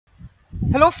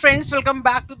Hello friends, welcome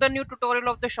back to the new tutorial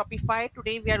of the Shopify.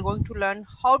 Today we are going to learn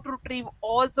how to retrieve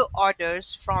all the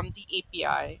orders from the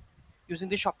API using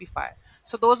the Shopify.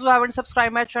 So those who haven't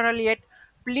subscribed my channel yet,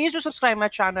 please do subscribe my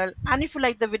channel, and if you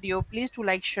like the video, please do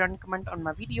like, share and comment on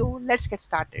my video. Let's get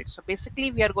started. So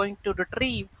basically we are going to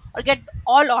retrieve or get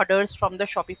all orders from the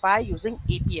Shopify using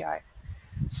API.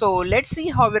 So let's see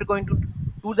how we're going to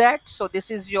do that. So this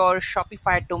is your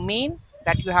Shopify domain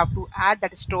that you have to add,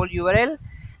 that is store URL,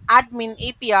 admin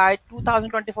API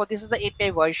 2024. This is the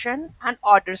API version, and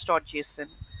orders.json.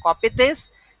 Copy this,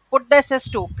 put this as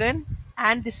token,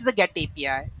 and this is the get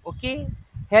API. Okay,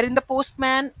 here in the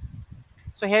postman.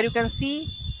 So here you can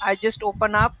see I just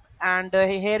open up, and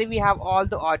here we have all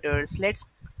the orders. Let's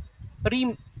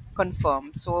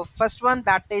reconfirm. So first one,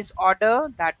 that is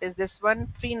order, that is this one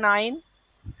 39.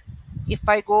 If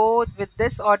I go with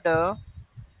this order,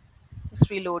 let's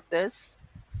reload this.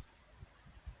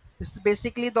 This is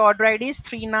basically the order ID is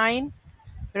 39,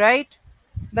 right?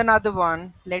 The another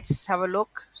one, let's have a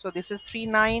look. So this is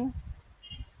 39.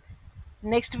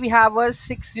 Next we have a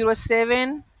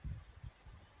 607.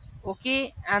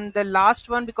 Okay, and the last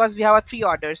one, because we have a three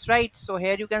orders, right? So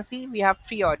here you can see we have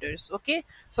three orders. Okay,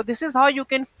 so this is how you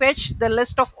can fetch the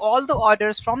list of all the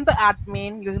orders from the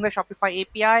admin using the Shopify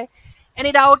API.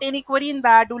 Any doubt, any query in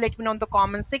that, do let me know in the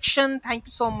comment section. Thank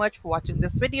you so much for watching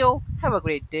this video. Have a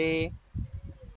great day.